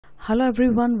Hello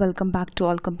everyone, welcome back to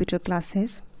all computer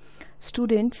classes.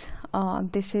 Students,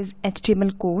 this is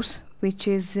HTML course which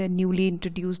is newly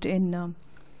introduced in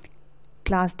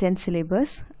class 10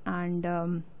 syllabus,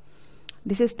 and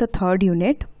this is the third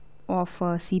unit of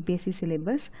CBSE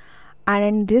syllabus, and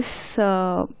in this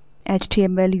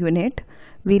HTML unit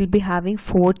we'll be having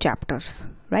 4 chapters,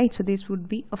 right? So this would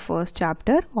be a first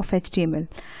chapter of HTML,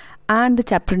 and the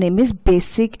chapter name is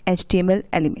Basic HTML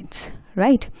Elements,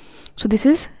 right? So this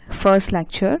is first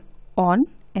lecture on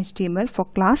HTML for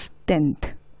class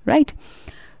 10th, right?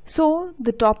 So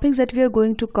the topics that we are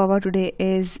going to cover today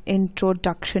is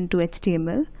introduction to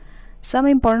HTML, some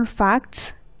important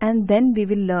facts, and then we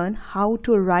will learn how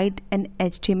to write an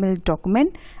HTML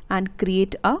document and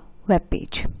create a web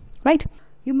page, right?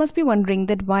 You must be wondering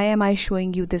that why am I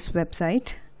showing you this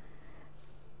website?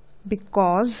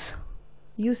 Because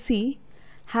you see,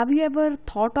 have you ever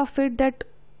thought of it that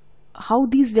how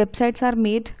these websites are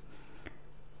made,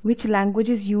 which language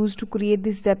is used to create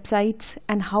these websites,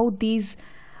 and how these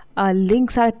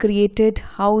links are created,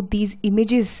 how these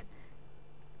images,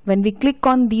 when we click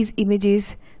on these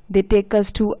images, they take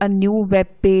us to a new web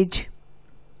page,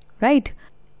 right?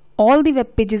 All the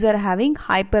web pages are having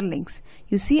hyperlinks.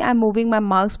 You see, I'm moving my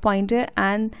mouse pointer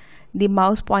and the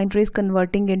mouse pointer is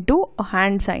converting into a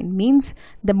hand sign, means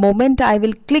the moment I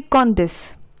will click on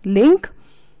this link,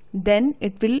 then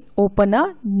it will open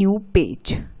a new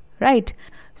page, right?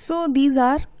 So these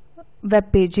are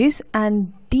web pages,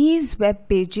 and these web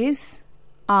pages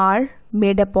are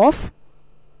made up of,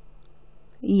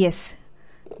 yes,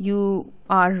 you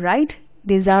are right,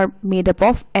 these are made up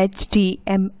of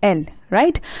HTML,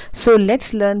 right? So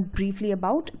let's learn briefly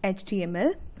about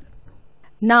HTML.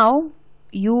 Now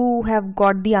you have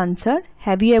got the answer.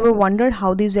 Have you ever wondered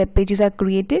how these web pages are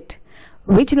created?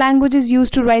 Which language is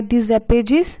used to write these web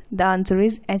pages? The answer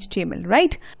is HTML,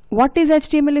 right? What is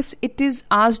HTML if it is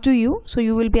asked to you? So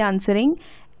you will be answering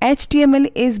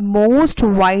HTML is most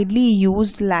widely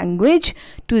used language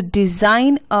to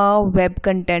design a web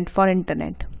content for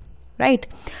internet, right?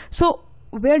 So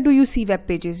where do you see web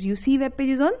pages? You see web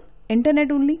pages on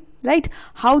internet only, right?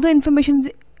 How the information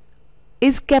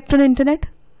is kept on internet?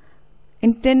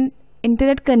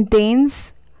 Internet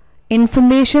contains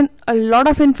information, a lot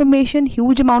of information,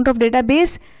 huge amount of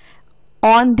database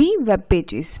on the web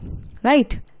pages,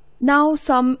 right? Now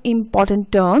some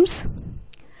important terms.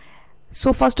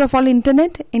 So first of all,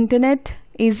 internet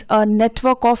is a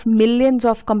network of millions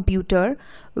of computers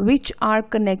which are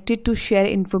connected to share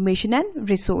information and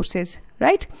resources,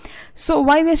 right? So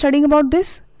why we are studying about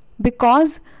this?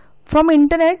 Because from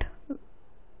internet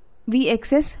we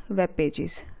access web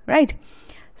pages, right?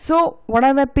 So what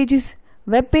are web pages?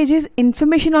 Web pages,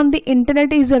 information on the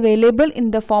internet is available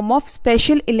in the form of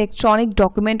special electronic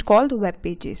document called web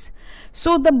pages.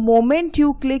 So the moment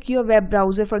you click your web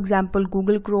browser, for example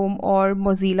Google Chrome or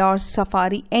Mozilla or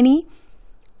Safari, any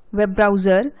web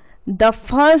browser, the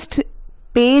first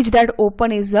page that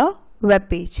open is a web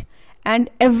page, and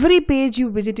every page you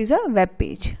visit is a web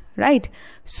page, right?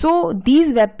 So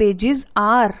these web pages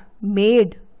are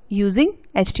made using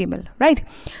HTML, right?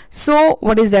 So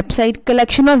what is website?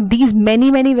 Collection of these many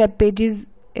web pages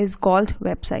is called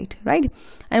website, right?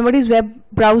 And what is web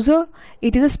browser?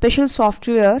 It is a special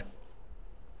software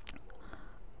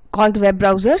called web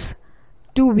browsers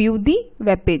to view the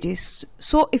web pages.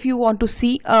 So if you want to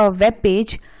see a web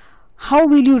page, how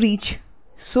will you reach?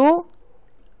 So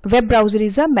web browser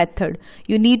is a method.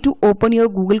 You need to open your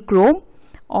Google Chrome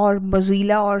or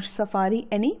Mozilla or Safari,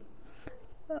 any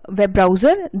web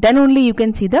browser, then only you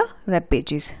can see the web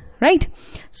pages, right?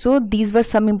 So these were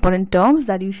some important terms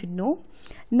that you should know.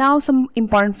 Now some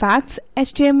important facts.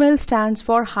 HTML stands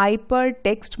for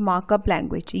Hypertext Markup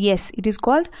Language. Yes, it is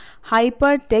called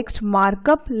Hypertext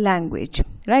Markup Language,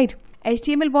 right?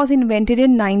 HTML was invented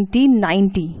in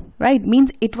 1990, right?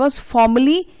 Means it was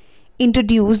formally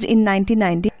introduced in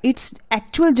 1990. Its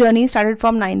actual journey started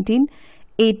from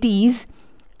 1980s,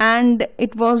 and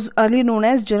it was earlier known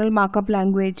as General Markup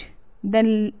Language.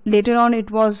 Then later on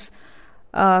it was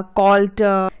called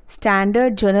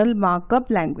Standard General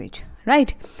Markup Language,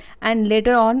 right? And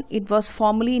later on it was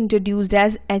formally introduced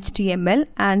as HTML,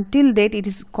 and till date it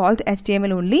is called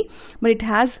HTML only, but it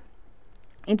has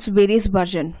its various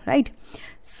version, right?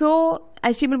 So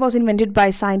HTML was invented by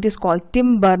a scientist called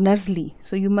Tim Berners-Lee.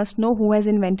 So you must know who has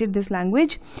invented this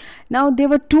language. Now there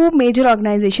were two major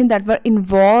organizations that were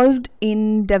involved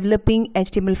in developing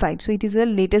HTML5. So it is the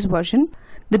latest version.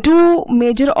 The two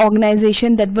major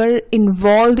organizations that were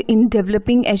involved in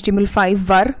developing HTML5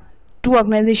 were two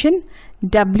organizations,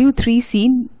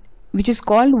 W3C, which is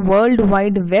called World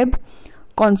Wide Web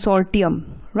Consortium,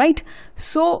 right?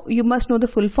 So you must know the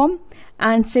full form.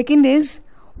 And second is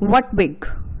what big,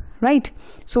 right?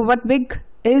 So what big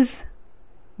is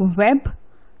Web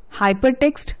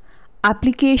Hypertext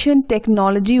Application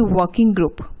Technology Working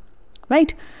Group,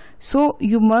 right? So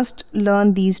you must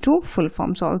learn these two full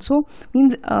forms also.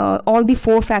 Means all the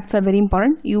four facts are very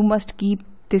important. You must keep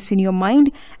this in your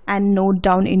mind and note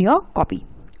down in your copy,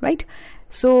 right?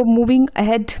 So moving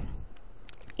ahead,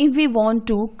 if we want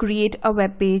to create a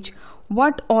web page,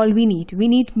 what all we need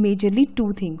majorly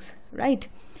two things, right?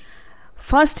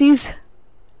 First is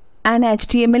an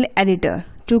HTML editor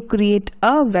to create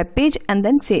a web page and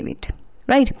then save it,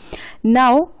 right?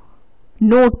 Now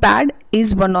Notepad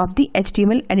is one of the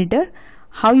HTML editor.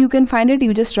 How you can find it?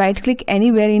 You just right click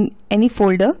anywhere in any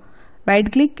folder,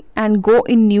 right click and go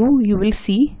in new. You will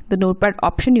see the Notepad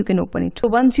option. You can open it. So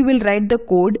once you will write the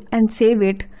code and save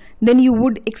it, then you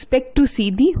would expect to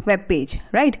see the web page,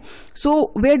 right?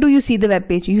 So where do you see the web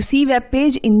page? You see web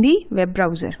page in the web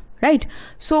browser, right?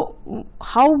 So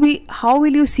how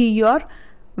will you see your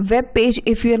web page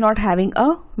if you are not having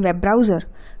a web browser?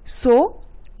 So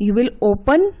you will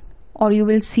open or you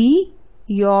will see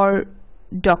your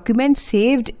document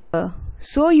saved.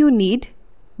 So you need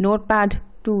Notepad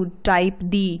to type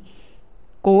the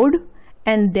code,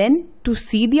 and then to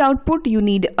see the output you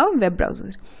need a web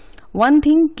browser. One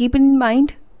thing keep in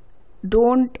mind,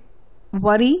 don't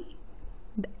worry,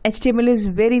 HTML is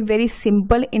very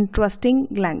simple, interesting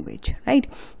language,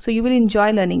 right? So you will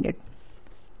enjoy learning it.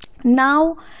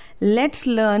 Now let's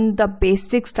learn the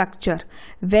basic structure.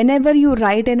 Whenever you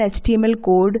write an HTML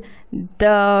code,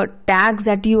 the tags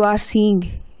that you are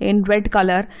seeing in red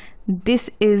color, this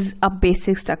is a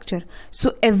basic structure.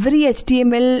 So every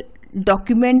HTML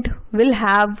document will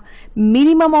have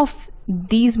minimum of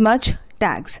these much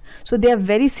tags. So they are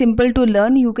very simple to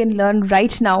learn. You can learn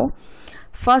right now.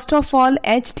 First of all,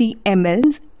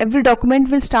 HTML. Every document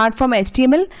will start from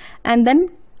HTML and then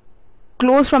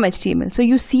close from HTML. So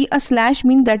you see a slash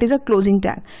means that is a closing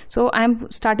tag. So I am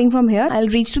starting from here. I'll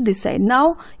reach to this side.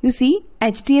 Now you see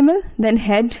HTML, then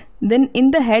head, then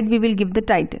in the head we will give the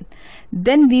title.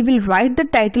 Then we will write the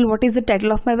title. What is the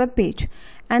title of my web page?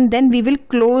 And then we will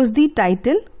close the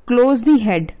title, close the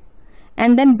head,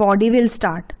 and then body will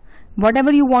start.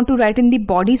 Whatever you want to write in the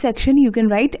body section you can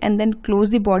write, and then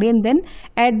close the body, and then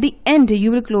at the end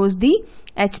you will close the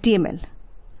HTML,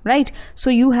 right? So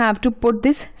you have to put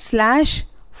this slash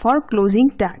for closing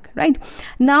tag, right?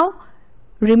 Now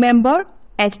remember,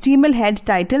 HTML head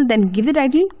title, then give the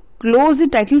title, close the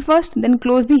title first, then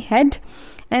close the head,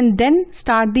 and then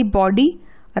start the body.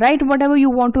 Write whatever you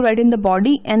want to write in the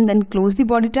body and then close the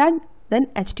body tag, then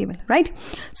HTML, right?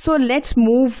 So let's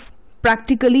move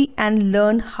practically and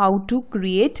learn how to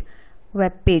create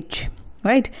web page,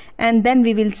 right? And then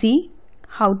we will see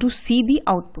how to see the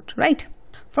output, right?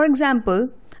 For example,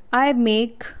 I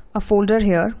make a folder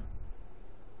here.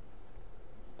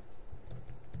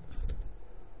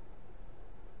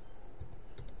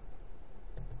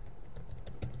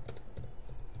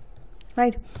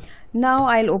 Right now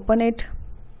I'll open it,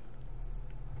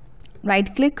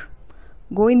 right click,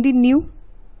 go in the new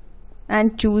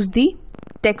and choose the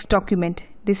text document.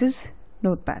 This is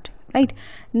Notepad, right?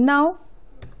 Now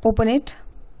open it.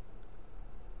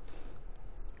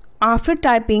 After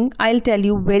typing, I'll tell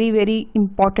you very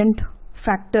important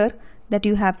factor that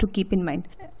you have to keep in mind.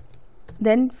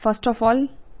 Then first of all,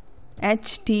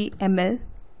 HTML,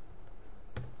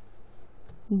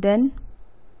 then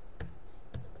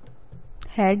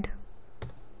head,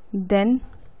 then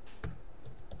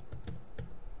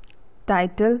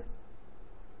title,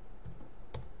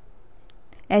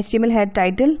 HTML head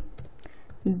title.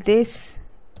 This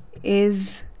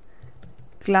is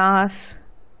class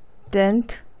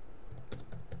 10th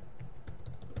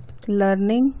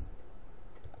learning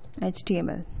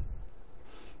HTML,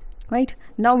 right?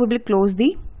 Now we will close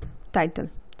the title.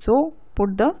 So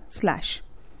put the slash,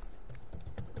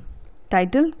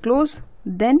 title, close,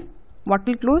 then what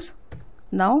will close?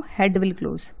 Now head will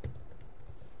close.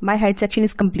 My head section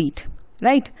is complete,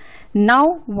 right?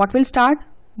 Now what will start?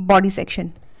 Body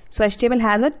section. So HTML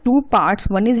has a two parts.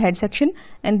 One is head section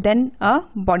and then a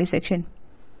body section.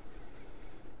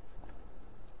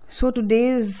 So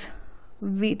today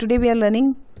we are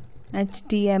learning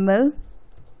HTML,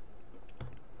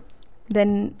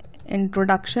 then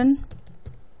introduction,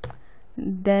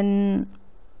 then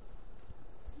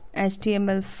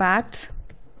HTML facts,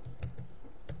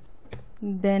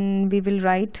 then we will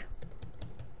write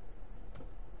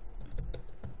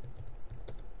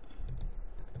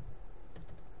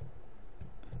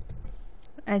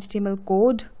HTML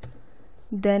code,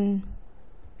 then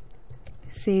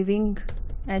saving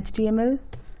HTML,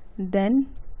 then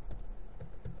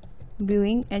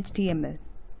viewing HTML,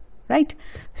 right?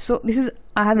 So this is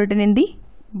I have written in the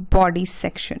body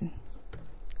section,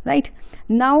 right?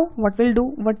 Now what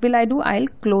will I do? I'll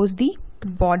close the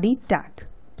body tag.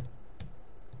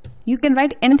 You can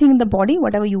write anything in the body,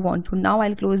 whatever you want to. Now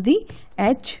I'll close the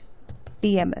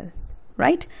HTML,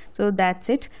 right? So that's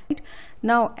it.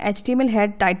 Now HTML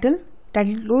head, title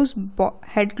close,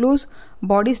 head close,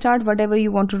 body start, whatever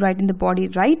you want to write in the body,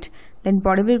 write, then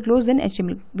body will close, then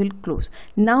HTML will close.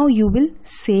 Now you will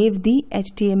save the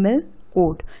HTML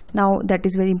code. Now that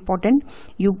is very important.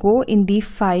 You go in the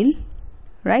file,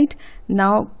 right?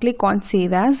 Now click on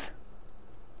save as,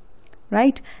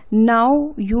 right?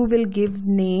 Now you will give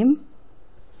name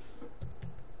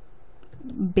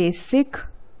basic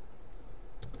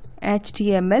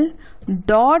HTML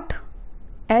dot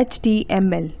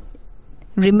HTML.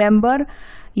 Remember,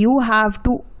 you have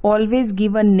to always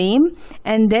give a name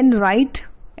and then write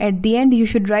at the end. You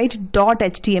should write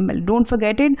 .html. Don't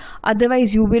forget it,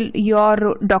 otherwise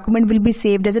your document will be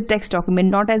saved as a text document,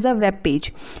 not as a web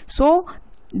page. So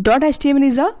 .html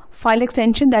is a file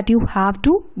extension that you have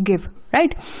to give,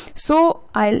 right? So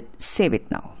I'll save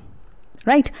it now,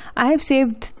 right? I have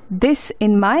saved this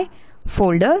in my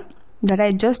folder that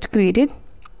I just created.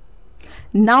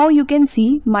 Now you can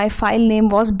see my file name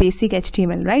was basic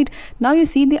HTML, right? Now you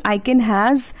see the icon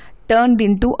has turned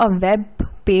into a web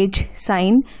page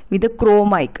sign with a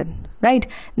Chrome icon, right?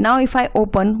 Now if I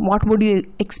open, what would you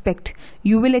expect?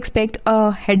 You will expect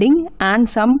a heading and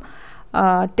some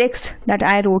text that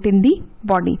I wrote in the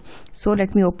body. So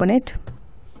let me open it.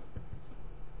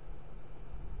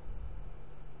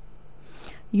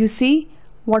 You see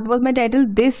what was my title?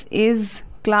 This is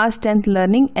class 10th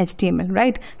learning HTML,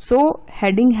 right? So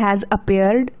heading has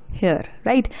appeared here,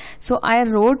 right? So I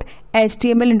wrote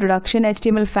HTML introduction,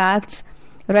 HTML facts,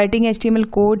 writing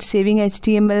HTML code, saving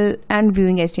HTML and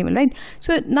viewing HTML, right?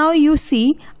 So now you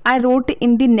see I wrote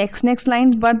in the next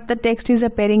lines, but the text is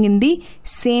appearing in the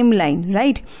same line,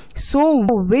 right? So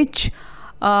which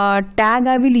tag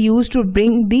I will use to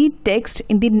bring the text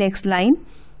in the next line,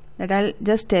 that I'll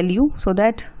just tell you so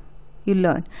that you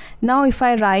learn. Now if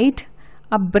I write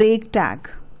a break tag,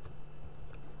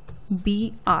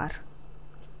 BR,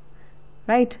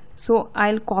 right? So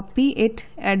I'll copy it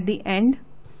at the end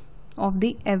of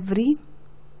the every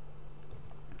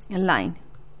line,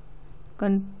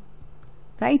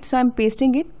 right? So I'm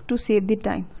pasting it to save the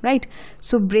time, right?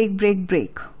 So break,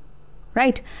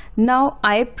 right? Now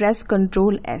I press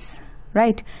Ctrl S,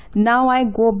 right? Now I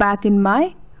go back in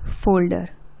my folder,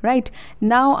 right?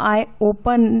 Now I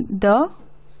open the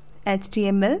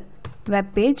HTML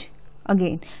web page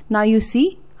again. Now you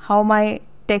see how my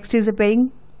text is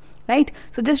appearing, right?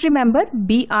 So just remember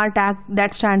BR tag,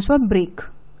 that stands for break,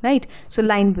 right? So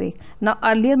line break. Now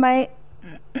earlier my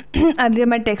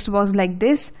text was like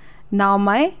this, now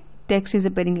my text is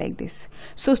appearing like this.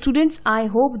 So students, I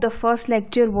hope the first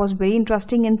lecture was very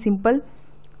interesting and simple,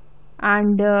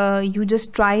 and you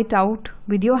just try it out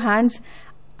with your hands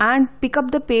and pick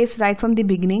up the pace right from the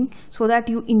beginning so that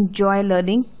you enjoy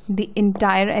learning the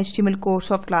entire HTML course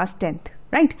of class 10th,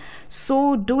 right?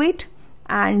 So do it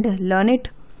and learn it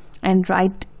and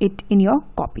write it in your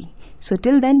copy. So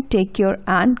till then, take care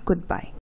and goodbye.